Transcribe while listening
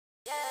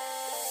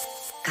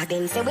Cause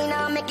them say we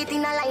not make it in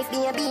a life,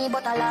 baby,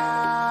 but I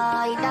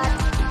like that.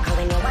 Cause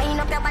when you wind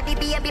up your body,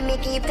 baby, me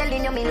keep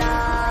telling you me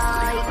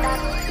like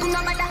that. Do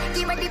not bother,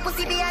 give me the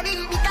pussy,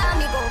 baby, because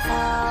me go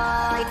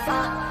fight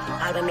for.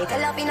 All when me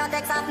tell up, you no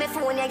text off me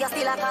phone, you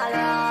still a call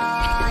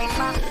right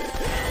back.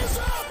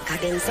 Cause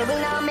them say we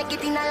not make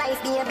it in a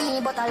life, baby,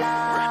 but I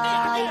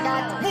like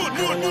that. Cause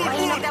when you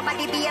wind up your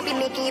body, baby,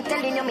 me keep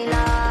telling you me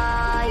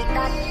like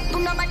that. Do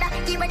not bother,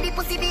 give me the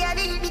pussy,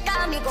 baby,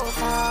 because me go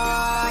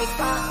fight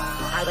for.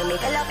 All when me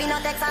tell up, you no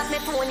text off me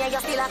phone, you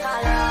still a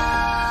call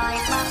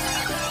right back.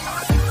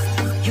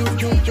 You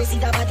see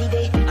the body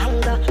day,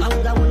 hunger,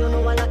 when you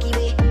know I lucky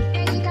way.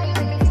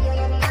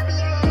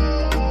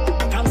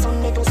 From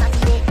Sunday to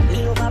Saturday,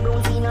 me over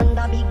brown skin and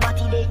the big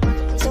body day.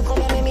 So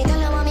come here, me tell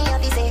you what me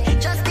happy say.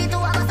 Just the two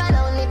of us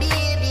alone, me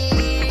baby.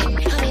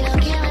 I me don't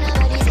care what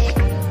nobody say.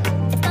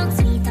 Talk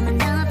sweet, I'm in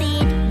love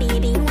it.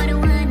 Baby, you are the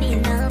one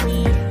in love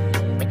with.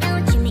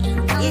 Without you, me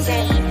ain't complete.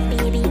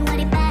 Baby, you are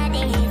the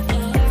baddest,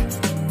 yeah.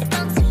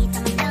 Talk sweet,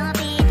 I'm in love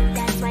it.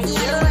 That's why you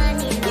are the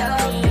one in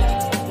love with.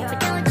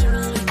 Without you,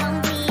 me ain't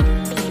complete.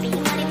 Baby, you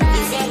are the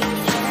baddest, yeah.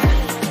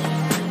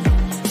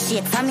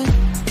 Shake for me.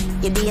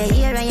 You do your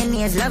hair and your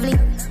nails lovely.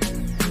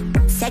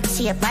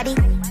 Sexy your body,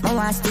 I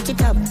want to stitch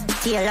it up.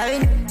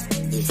 Tailoring.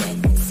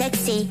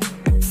 Sexy,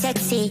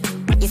 sexy,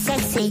 you're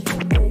sexy.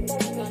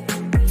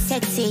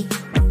 Sexy,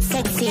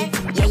 sexy,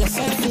 yeah, you're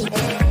sexy.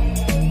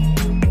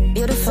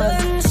 Beautiful,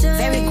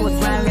 very good,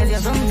 man, rev your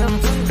vroom vroom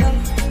vroom vroom.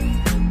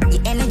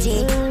 Your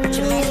energy,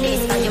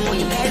 tremendous, and your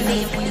money heavy.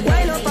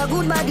 Wind up a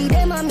good body,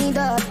 them and me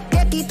that.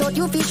 Take it out,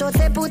 you fish out,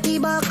 say put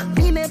it back.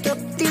 Me make up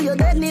till you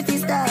dead, me fi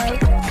style.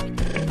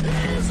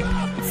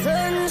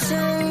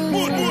 Sunshine.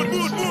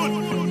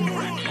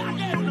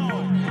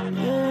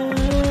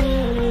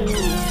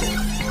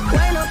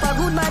 Wind up a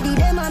good body,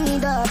 them and me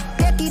that.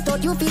 Take it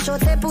out, you fish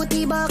out, say put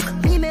it back.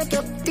 Me make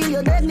up till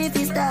you dead, me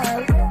fi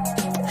style.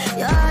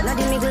 Yeah, not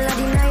the middle of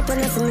the night when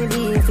you see me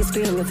be, if you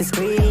scream, if you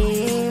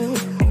scream.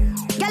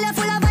 Girl, you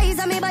full of eyes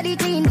and me body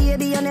clean,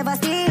 baby, you never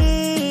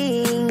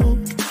stink.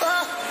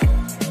 Oh,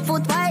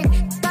 foot wide,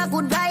 a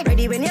good vibe,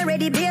 ready when you're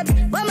ready, babes.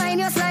 But mind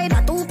your slide,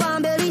 a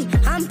 2-pound belly,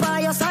 and by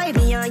your side,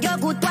 me and your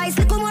good twice.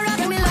 Look more rock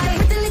me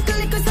like pretty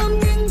little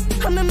something.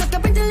 Come and make a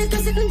pretty little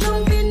sit and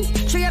jump in.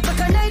 3 o'clock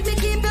at night, me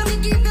keep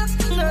you, girl.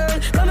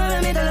 Come and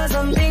let me tell you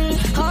something.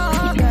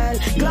 Oh, girl,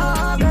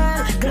 glow,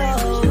 girl, glow.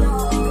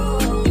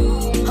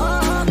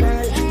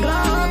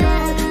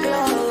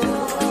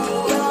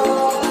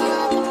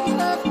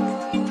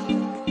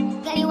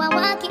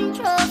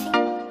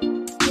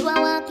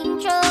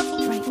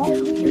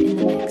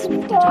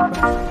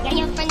 Yeah,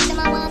 your friends them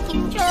a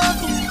walking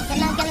trophy.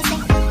 Then I gotta say,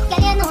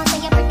 girl, you know so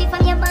you're pretty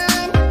from your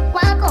band.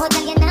 Walk out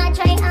and you not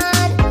try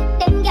hard.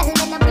 Them girl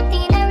then a pretty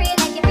in a real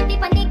life. You're pretty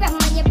from the gram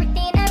and you're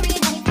pretty in a real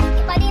life.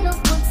 Your body look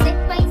good, set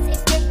by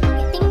set.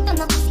 You think on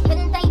a pussy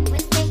well tight,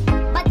 well tight.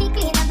 Body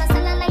clean as a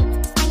cellulite,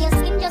 and your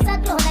skin just a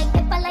glow like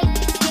pepper light.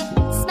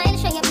 Smile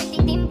show your pretty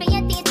dimple,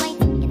 your teeth white.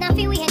 You not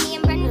feel weird,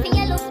 name brand for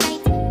your look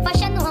right.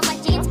 Fashion over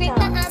jeans, grip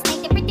the ass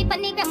like you're pretty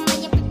from the gram and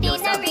you're pretty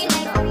in a real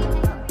life.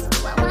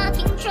 You a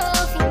walking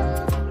trophy.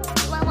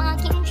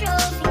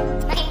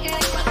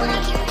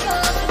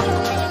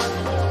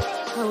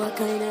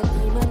 Kind of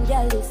demon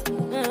girl this.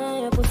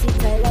 Your pussy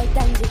tight like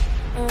Tangy.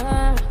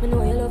 Me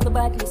know you love the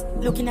badness.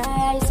 Look in her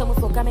eyes, so my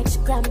fuck I make she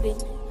cramping.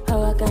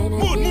 How kind of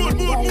demon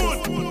girl this.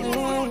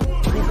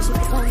 Maybe she be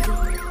funky.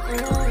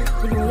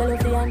 Me know you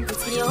love the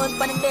antics. See you out on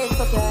the bed,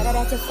 fuck you harder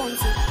that you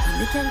fancy.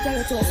 You can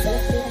carry to a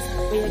safe place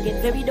where you get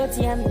very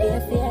dirty and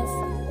bare face.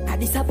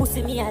 This a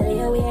pussy me a lay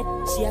away.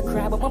 She a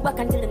crab up my back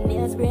until the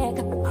nails break.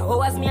 How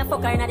was me a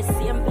fuck her in the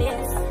same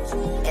place?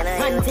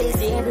 Until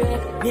they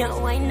break. Me a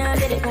wine and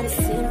get it on the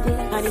same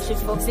place. And if she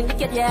fucks in the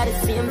kid, you have the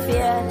same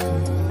fear.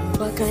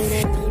 What kind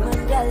of demon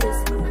girl is?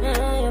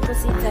 Your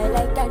pussy tight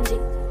like Tangy.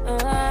 You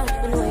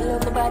know you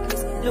love the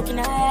badness. Look in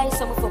her eyes,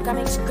 so my fuck I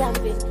make she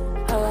crampy.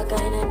 What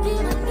kind of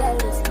demon girl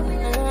is?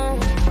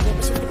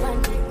 Maybe she be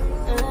panty.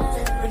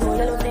 You know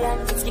you love the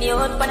antics. Skinny out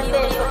on the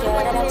bed, fuck you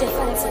harder that you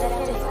fancy.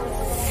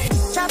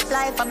 Chop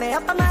life from me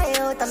up on my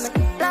out and me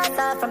blast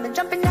off from me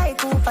jumping like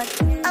Cooper.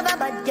 Have a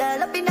bad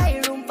girl up in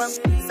my room pump.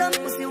 Some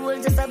pussy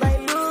will just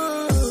survive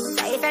blue.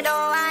 So if you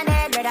don't want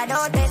it, brother,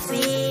 don't test me.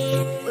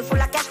 We full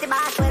of cash, the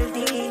boss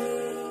wealthy.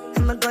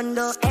 And my gun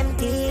don't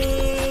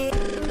empty.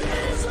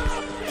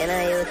 And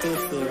I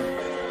UTC.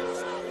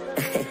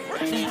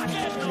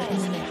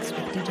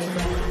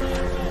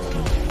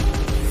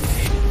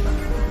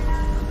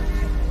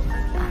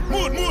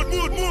 Mood.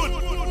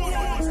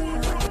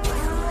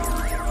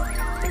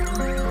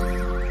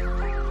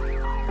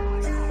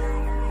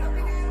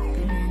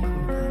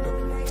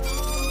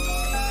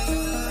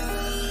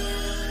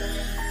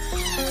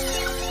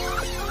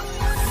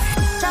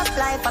 Chop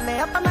life from me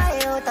up on my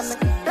out and me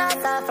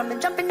blast off from me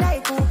jumping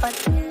like Cooper.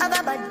 Have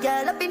a bad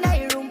girl up in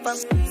my room pump.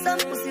 Some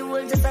pussy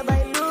will just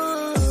survive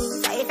blue.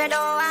 So if you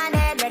don't want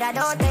it, brother,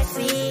 don't test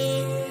me.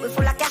 We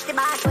full of cash, the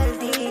boss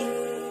wealthy.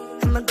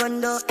 And my gun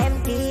don't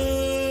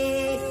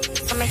empty.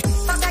 So me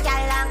fuck a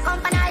girl and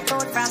company I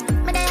told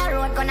from. Me there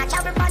road gonna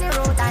travel for on the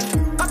road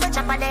and couple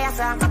chopper there,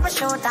 so couple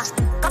shooter.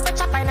 Couple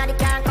chopper in the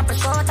can, couple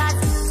shooters.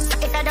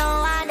 If I don't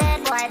want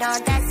it, boy,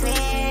 don't text me.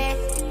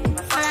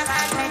 Full of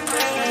content,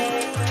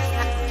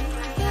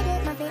 You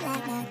did my feet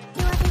like that.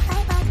 You want to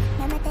fight back,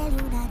 let me tell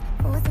you that.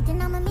 Who's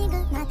sitting on my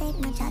mingle, not take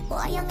no chat.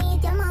 Boy, you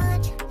meet your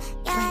much.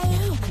 I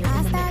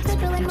start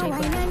to when my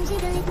wine and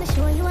jiggle. If I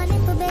show you a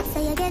little bit, so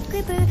you get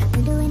gripper.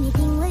 I'll do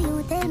anything where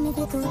you tell me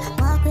to do.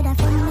 Walk with a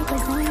phone, make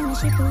us sign a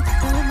ship.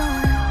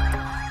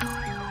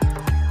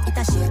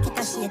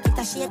 It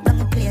a shake down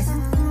the place.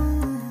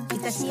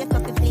 It a shake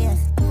up the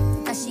place.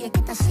 It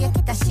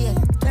a shake.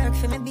 Work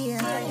for me beer.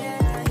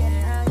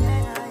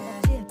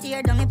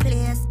 Tear down the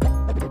place.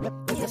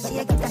 It a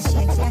shake.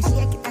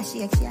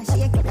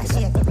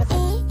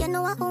 Hey, you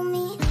know what on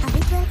me? I be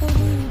 12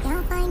 heavy,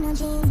 can't find no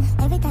jeans.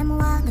 Every time I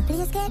walk, the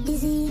place get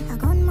dizzy. A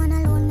gunman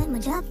alone make my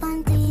job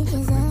panty.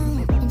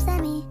 Him say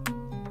me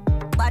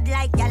bad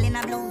like Gyal in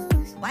a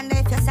blues. Wonder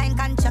if you sign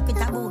contract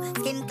with a boo.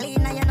 Skin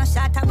cleaner, you no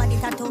short a body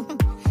tattoo.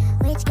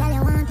 Which girl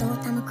you want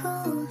out? I'm a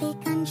cool,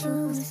 pick and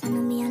choose. I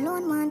know me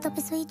alone want up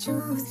a sweet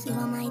juice. You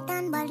are my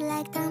tan bad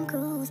like Tom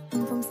Cruise.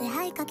 Boom boom say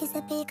hi, cocky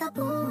say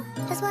peekaboo.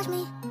 Just watch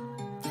me,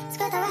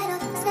 skirt right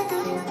up, sweat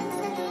up.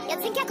 You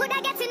think you coulda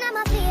get in on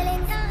my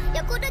feelings?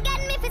 You coulda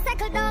get me fi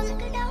settle down.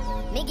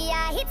 Me give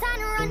ya hit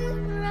and run.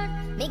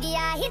 Me give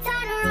ya hit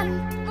and run.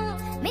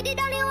 Me did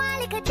only one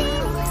little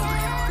thing.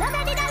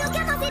 Nobody that look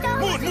you must be down.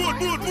 Me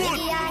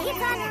give ya hit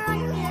and run.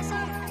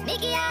 Me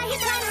give ya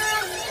hit and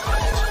run.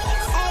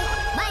 Hey,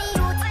 my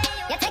youth,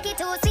 you take it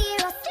too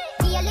serious.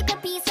 Give a little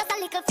piece, just a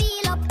little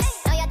feel up.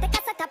 Now you take a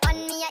set up on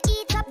me, you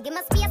eat up. Give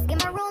me space, give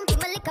me room, give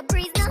me a little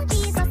breeze. Now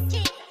Jesus,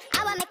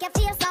 I wanna make you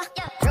feel so.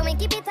 Room me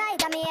keep it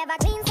tight, and me ever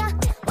clean so.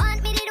 Want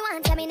me did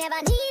want, tell me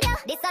never need ya.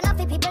 This enough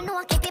if people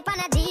know, keep it on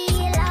a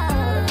deal.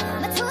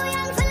 But too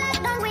young to let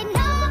down with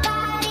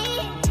nobody.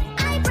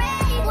 I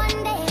pray one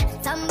day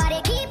somebody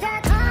keep her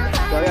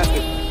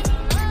company.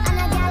 And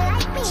a girl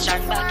like me,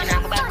 Start back and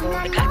I'm back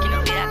home, the cocky no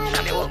be that.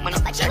 From your walk, man,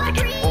 up, try to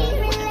get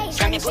home.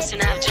 From your pussy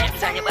now,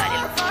 gems on your body.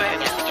 Look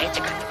firm, you have to get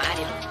your cocky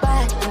body.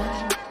 Bad,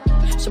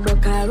 she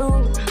broke her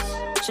rules.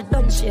 She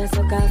done, she a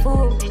suck her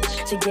food.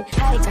 She get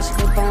high, cause she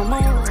get for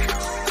more.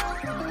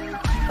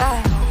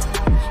 Bad,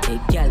 hey,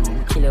 girl,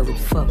 I'm kill her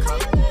with fuck.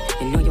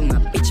 You know you my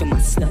bitch, you my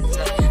slut.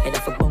 Head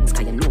off a bones,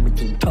 cause you know me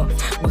think tough.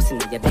 Bustin'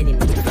 with your belly,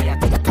 make you fire,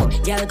 take a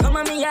touch. Girl, come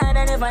on me yard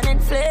and never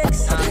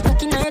Netflix.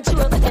 Looking at you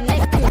with your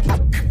neck pick.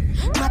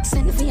 Max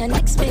in for your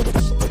next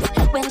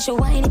bitch. When she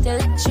whine it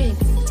electric.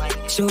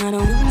 She wanna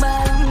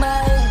Lumbah,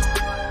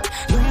 yeah.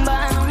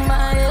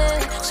 Lumbah,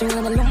 yeah. She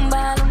wanna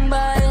Lumbah,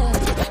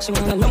 yeah. She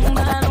wanna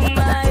Lumbah,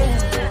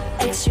 yeah.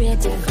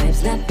 X-rated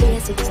vibes, not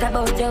basic. Stop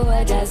out your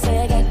words, I say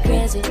I get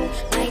crazy.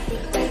 Might be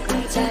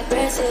that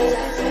crazy.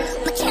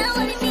 but can't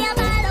hold me a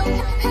bottle.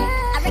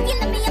 I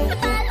regular me up the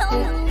bottle.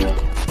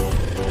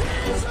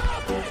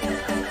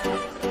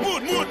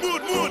 Mood.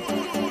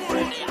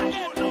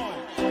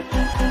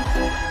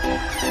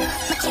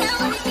 But can't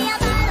hold me a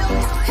bottle.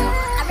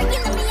 I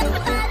regular me up the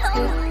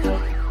bottle.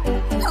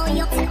 Oh,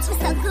 your touch was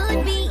so good,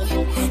 B.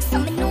 So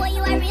me know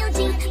you are real G.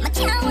 But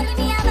can't hold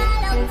me a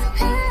bottle.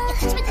 You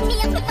touch me to me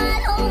up the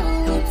bottle.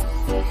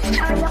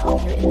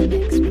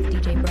 Mixx with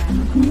TeeJay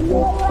Bradlee.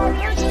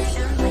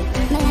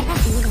 Me like a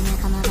feel when you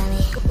come over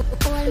me.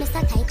 Hold me so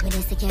tight with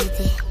the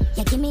security.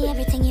 You give me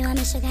everything you want,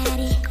 me sugar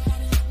daddy.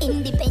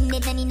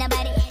 Independent and in a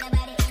body.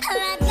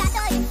 Alright, God,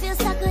 oh, you feel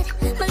so good.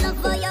 My love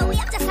for you, we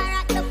have to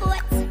rock the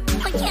boat.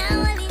 I can't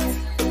hold it,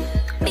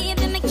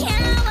 baby, me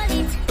can't hold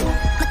it.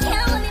 I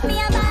can't hold it, me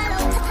a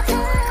bottle.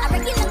 I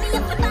regular me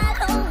up the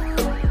bottle.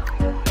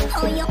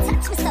 Oh, you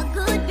touch me so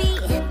good, B.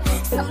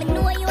 So me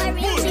know you are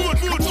real G.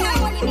 I can't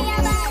hold it, me a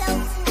bottle.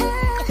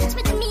 You touch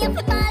me to me up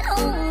the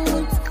bottle.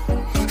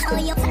 Oh,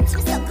 you touch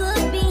me so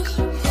good, B.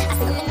 I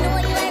still know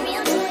you are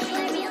real G.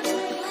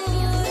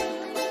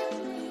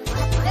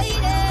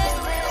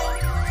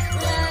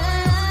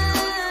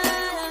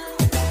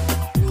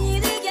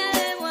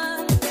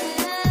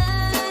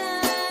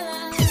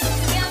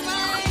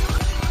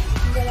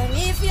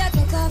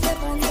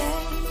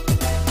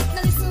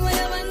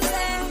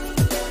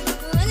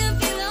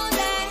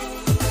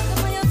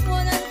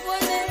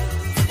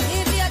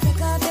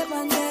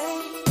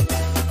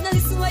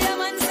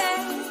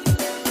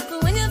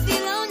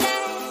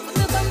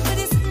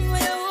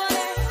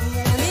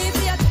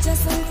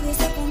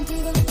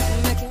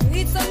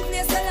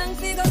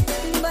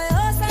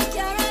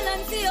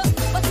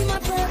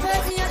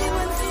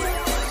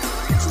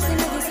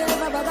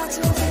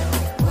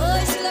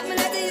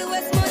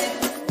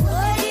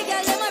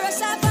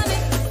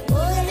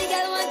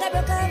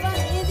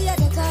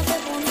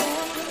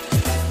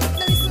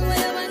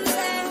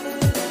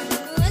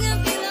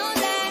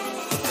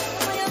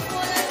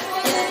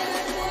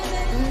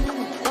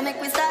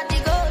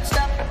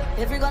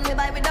 Every gun we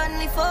buy, we done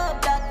the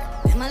fuck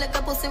that. Them a lick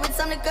a pussy with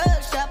some liquor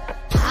shop.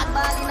 Hot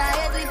ball in a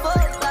head, we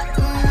fuck back.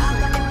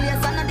 Hot on the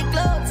place, under the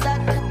clothes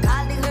that.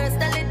 Call the hearse,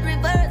 tell it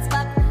reverse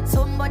back.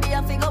 Somebody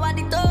have to go at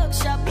the talk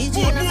shop. DJ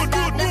no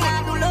stop, then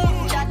I do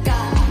love chat.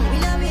 We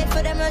not wait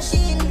for the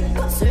machine.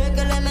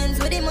 Circle lemons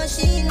with the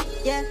machine.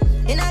 yeah.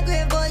 In a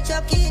grave boy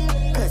choking,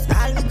 cause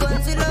all the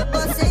guns will up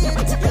bust it. Yo,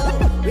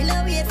 we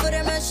no wait for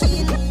the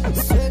machine.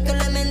 Circle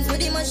lemons with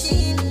the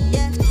machine,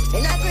 yeah.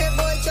 In a grave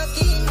boy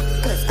choking,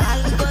 cause all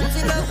the guns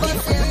will up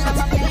bust it.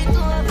 I'ma get it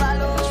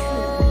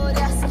overload,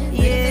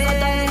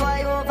 yeah.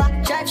 Boy over,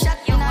 drive shot,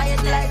 you know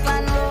it like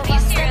man over. Are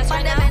you serious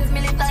right now?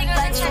 Militant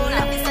like Check soul,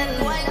 now. I send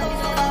boy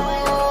over.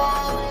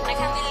 I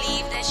can't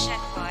believe this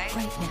shit, boy.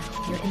 Right now,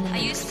 you're in the Are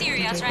you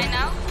serious right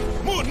now?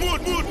 Mood.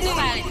 Too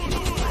violent.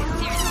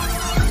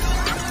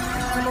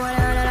 Some boy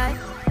on the line.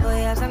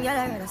 Boy, have some girl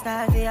I rather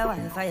style for your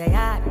wife for your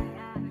yard.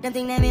 Them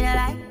think they mean a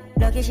lie.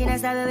 Lucky she not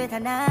stab her with a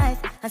knife.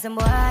 And some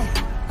boy,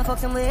 I fuck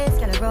some ways,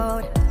 girl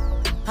road.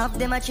 Half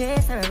them a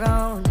chase her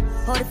around.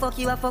 How the fuck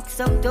you a fuck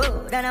some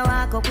dude? And I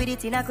walk up with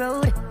it in a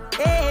crowd.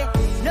 Hey,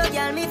 no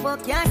girl me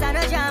fuck, can't stand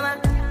no drama.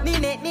 Me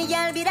make me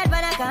girl be that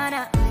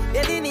banana.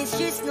 Baby miss,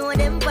 she know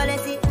them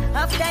policy.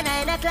 After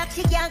 9 o'clock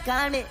she can't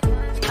call me.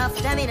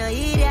 After me no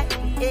eat that,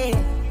 yeah.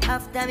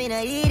 After me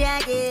no eat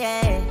that,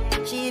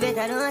 yeah. She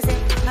better know say,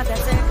 after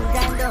certain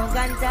time don't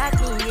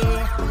contact me,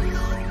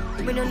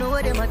 yeah. We don't know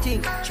what them a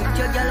think. Treat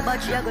your girl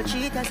but she a go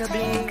cheat as a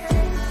blink.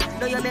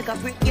 Now you make a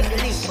prick, get the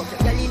link. Fuck your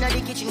girl inna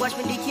the kitchen, wash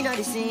me dick inna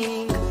the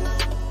sink.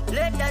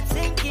 Let that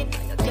sink in.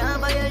 You can't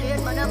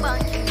violate, man, a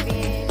banking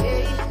fee,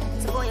 hey.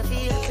 So when you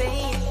feel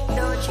pain,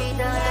 don't treat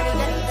her like a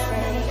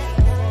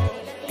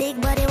girlfriend. Big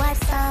body,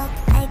 what's up?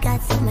 I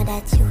got something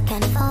that you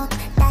can fuck.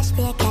 Dash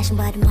for your cash,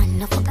 but man,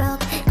 no for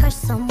broke. Crush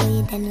some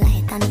weed and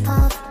light and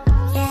puff.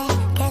 Yeah,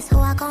 guess who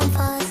I come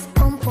first?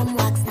 Pum pum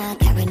wax, now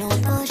carry no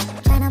push.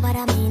 Tryna but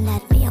I mean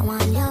that me, I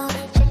want you.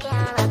 She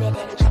can't rub it,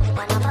 then jump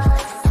on a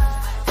bus.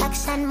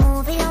 Action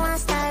movie, you want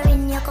star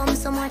in. You come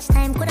so much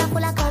time, coulda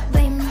full of cup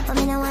brim. But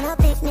me no wanna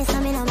pick me, so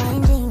me no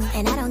mind drink.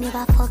 And I don't give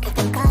a fuck if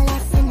them call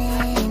us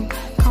sinning.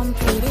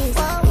 Complete this,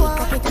 pick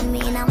up it on me,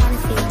 and I want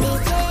to feel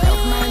it.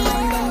 Love my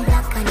mind, them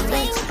black and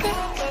rich.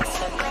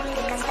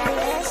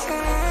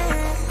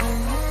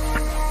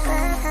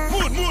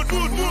 Mood.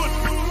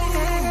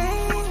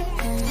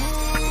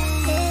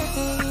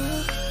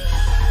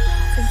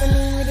 Since the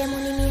mean with the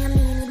money, me and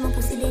mean with my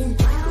pussy then.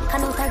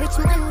 Can out a rich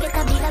man get a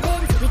bigger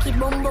Benz. Wicked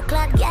bumbo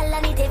clad girl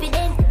and it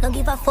evident. Don't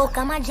give a fuck,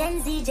 I'm a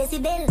Gen Z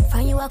Jezebel.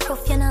 From you a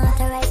cruff, you not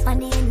authorized for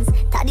the ends.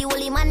 Taddy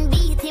holy man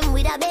beat him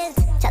with a belt.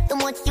 Chat too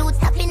much youth,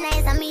 tapping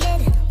eyes on me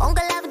head.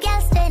 Uncle have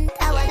girl strength,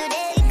 how I do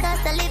that? It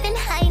cost a living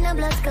high, no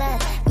blood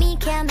clot. Me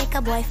can't make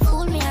a boy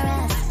fool me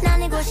ass. Now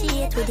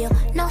negotiate with you,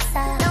 no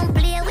sir. Don't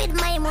play with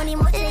my money,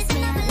 much less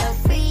me. Love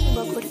free,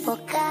 but good for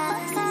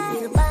cars.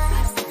 Real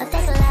boss, no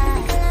take a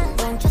lot.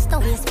 Don't just a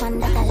waste man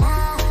that a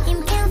lot.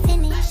 Him can't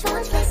finish,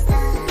 much less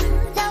that.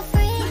 Love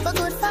free, but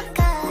good for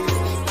cars.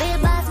 Real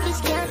boss,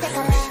 bitch can't take a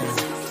lot.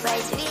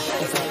 Right free,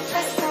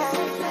 trust that.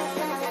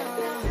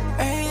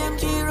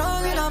 AMG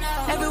rolling up.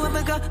 Everywhere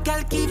we go,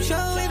 girl keep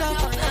showing up.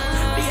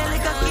 Be a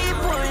liquor keep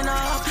pouring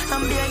up.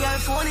 And be a girl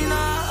phoning up.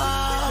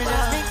 We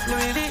just mix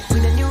Louis V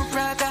with a new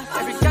Prada.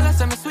 Every girl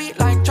I me sweet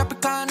like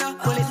Tropicana.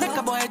 Pull it make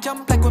a boy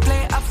jump like we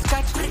play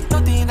upscotch.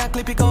 Nothing in a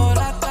clip, it go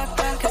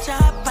rat-tat-tat. Catch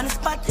her up on the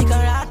spot, it go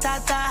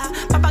rat-tat-tat.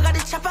 Papa got the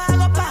chopper, I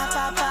go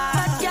pa-pa-pa.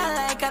 Hot girl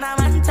like an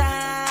Amanta.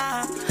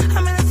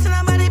 I'm in a see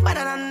nobody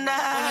better than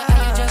that.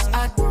 And you just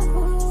hot.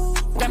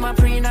 Them a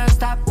pre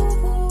non-stop.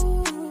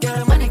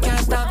 Your money can't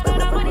stop. With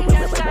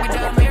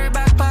a mirror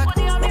backpack.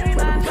 We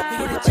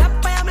get a chop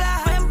by a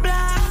black.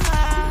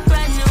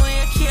 Brand new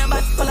you care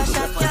but full of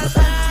shot. Girl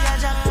fancy a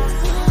job.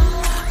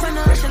 When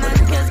the Russian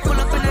and girls pull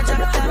up in a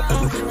drop top.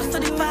 Just to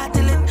the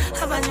party lit.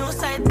 Have a new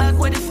side bag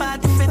where the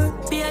 40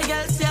 fit. Be a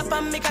girl see up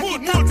and make a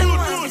kick up them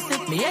one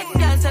visit. Me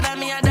ex-girl said that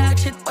me a dog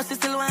shit, but she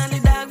still want the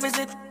dog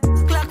visit.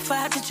 Clock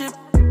 40 trip.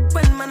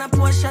 When man a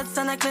pour shots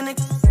on a clinic.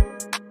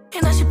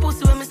 Inna she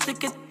pussy when me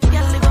stick it.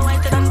 Girl live a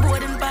whiter than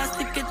boarding pass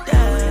ticket.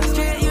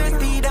 Straight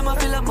USD, them a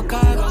fill up my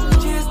cargo.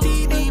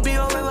 GST,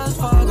 DBO, Wells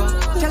Fargo.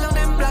 Tell all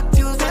them black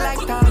tunes, they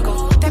like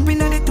tango.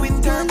 Tapping on the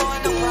twin turbo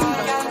on the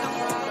Prado.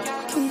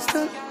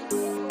 Kingston,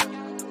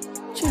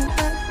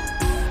 Jada,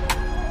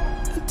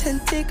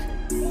 authentic.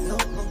 You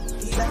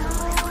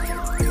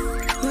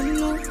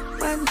know,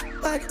 man,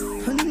 bad,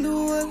 run the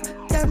world,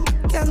 damn,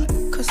 gang,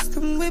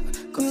 custom whip,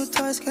 go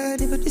toys,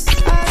 can't even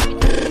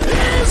decide.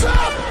 Hands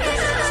up!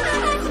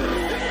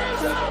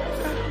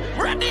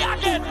 Ready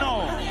again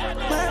now!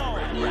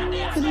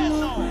 You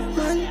know,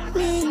 man,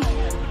 mean.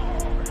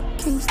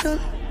 Kingston,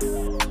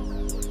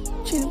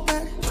 Jada,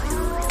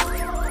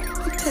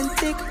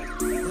 authentic.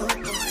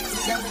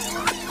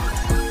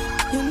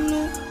 You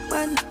know,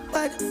 man,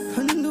 bad,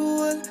 run the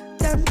world,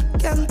 damn,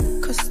 gang,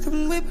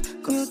 custom whip,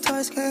 go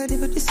toys, can't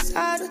even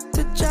decide what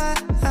to try.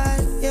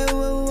 Yeah,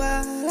 we're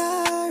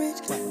wild,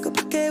 rich. Go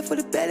prepare for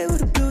the belly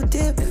with a blue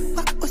dip.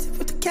 Walk was it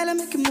for the Cala,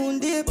 make a moon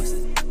dip.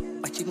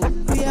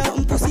 We out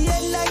on pussy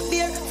head like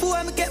beer.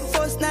 Before me get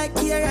first night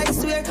here, I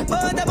swear.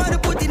 But I'm about to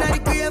put in the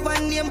grave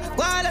and name.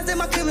 While I say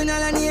my criminal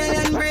and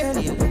alien brain.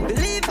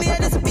 Believe me, I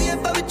just pay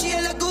for the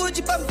jail. I go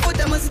chip and put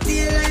them on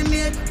steal I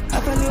made.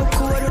 Up a new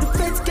code, the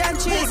feds can't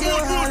chase you.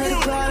 All of the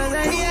crawlers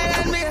are here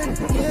and made.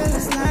 Yeah,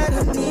 slide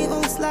up me,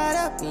 oh slide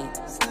up me.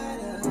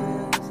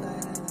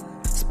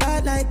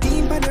 Spotlight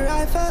beam, but on the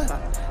rifle.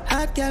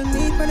 Hot girl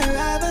meet on the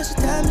rival. She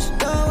tell me she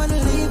don't wanna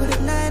leave with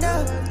a night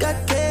out. Got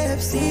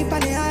KFC on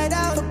the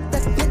hideout. Fuck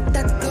that bitch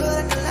that good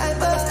at the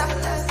life up.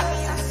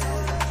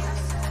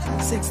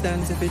 6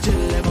 dance if you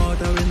chill them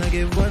out. I will not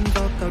give one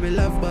fuck. I will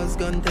love buzz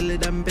gun till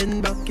it them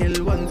pin back.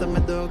 Kill one time my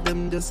dog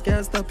them just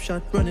can't stop.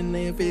 Shot running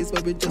in your face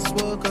but we just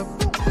woke up.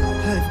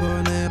 Life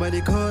going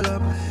everybody call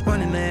up.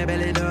 One in their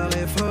belly dog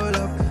they fall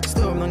up.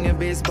 Storm on your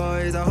base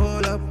boys a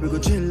hold up. We go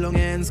chill on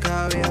ends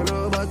car we a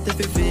robot. If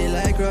you feel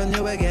like run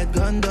you will get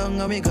gunned down.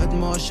 And we got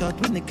more shot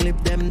when they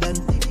clip them done.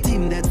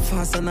 Team that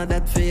fast and not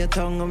that for your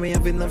tongue. And we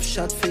have enough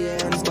shot for your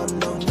hands bun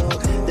down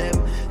dog.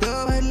 Them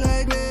don't bad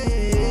like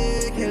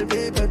me. Kill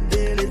people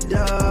daily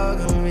dog.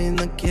 And we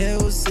not care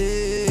who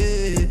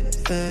see.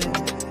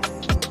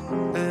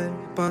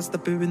 Past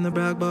up here in the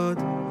brag boat.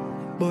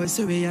 Boys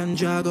hurry and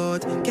drag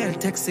out. Girl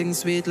texting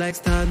sweet like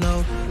star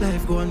now.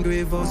 Life go on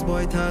grave house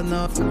boy turn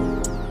up.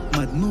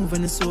 Mad move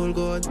and the soul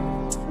good.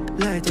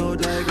 Light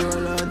out like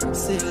Roland.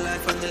 See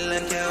life on the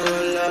line can't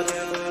roll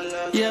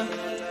up. Yeah,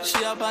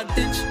 she a bad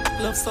bitch.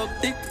 Love suck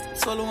dick.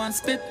 Swallow and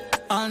spit.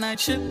 All night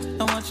shit.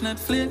 I watch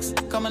Netflix.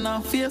 Coming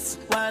out fierce.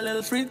 Wild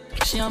little freak.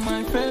 She on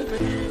my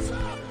favorite.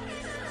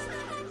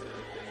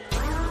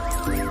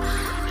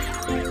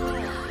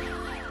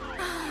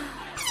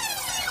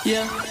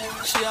 Yeah,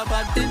 she a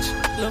bad bitch,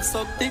 love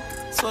suck dick,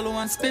 swallow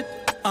and spit,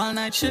 all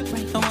night shit,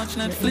 I watch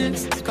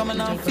Netflix, coming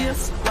out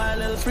fierce, wild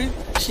little freak,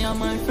 she a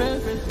my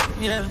favorite,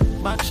 yeah,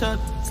 back shot,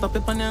 slap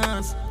it on your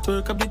ass,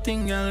 twerk up the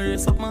thing, girl,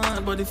 raise up my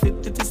heart, body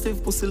fit, titty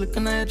stiff, pussy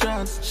looking at your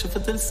dress, shift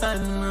it to the side,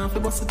 and now if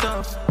you bust it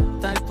off,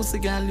 tight pussy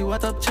girl, you a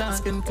top chance,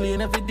 skin clean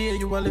every day,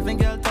 you a living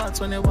girl thoughts,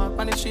 when you walk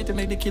on the street, you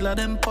make the killer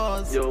them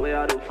pause. Yo, where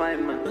I do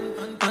find man?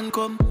 And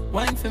come,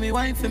 wine for me,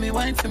 wine for me,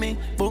 wine for me.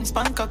 Boom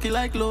span cocky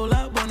like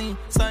Lola Bunny.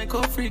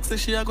 Psycho freak say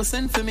she a go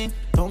send for me.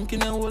 Dunk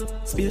in a hole,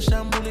 space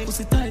shambuli.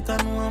 Pussy tight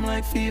and warm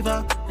like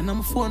fever. And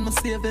I'm a phone, my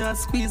save there, I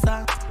squeeze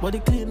her. Body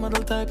clean,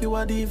 model type, you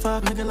a diva.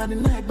 Nigga like the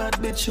night, bad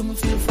bitch, you me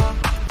feel far.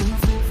 You me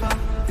feel far,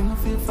 you me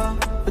feel far.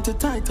 But you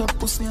tight up,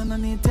 pussy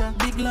underneath ya.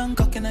 Big long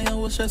cock in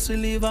your stress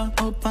reliever.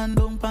 Up and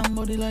down, pan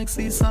body like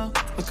Caesar.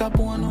 Look up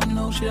one on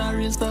now, she a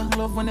race her.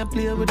 Love when you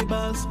play with the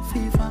balls,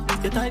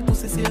 FIFA. Your tight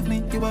pussy save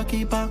me, you a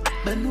keeper.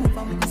 Bend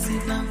over, make me see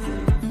it now.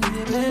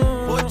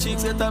 Both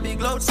cheeks get a big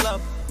loud slap.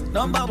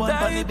 Number one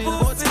on the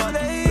billboard spot.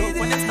 Look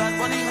when you start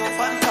running up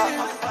and top.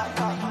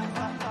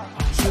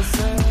 She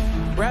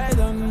said, ride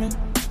on me.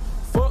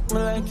 Fuck me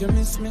like you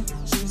miss me.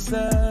 She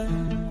said,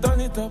 turn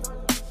it up.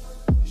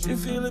 She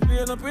feel the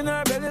pain up in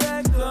her belly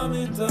like turn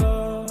it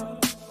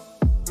up.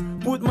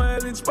 Put my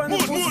lips on the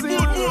pussy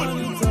and run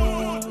it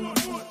up.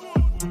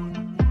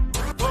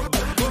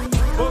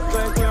 Fuck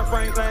like we a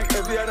fight like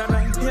every other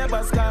night. Yeah,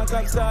 but scar,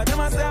 top star, them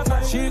a say a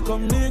fight. She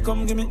come, me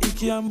come, give me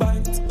icky and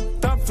bite.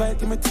 Top flight,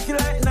 give me ticky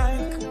like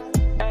Nike.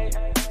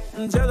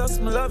 I'm jealous,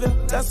 me love you,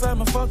 that's why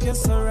me fuck you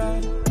so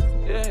right.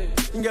 Yeah,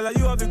 girl,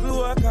 you have the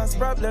glue, I cause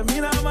problem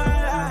in my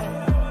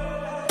life.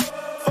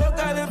 Fuck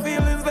all the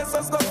feelings, let's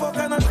just go fuck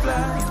and not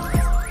fly.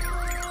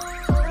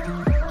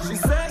 She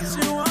said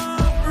she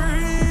want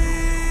breathe,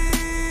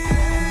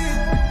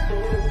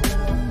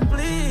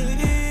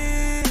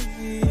 please,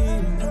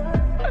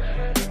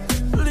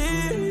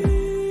 please,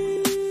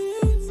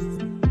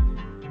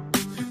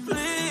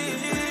 please.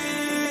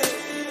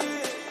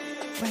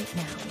 Right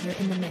now, you're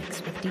in the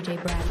mix with DJ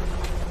Bradlee.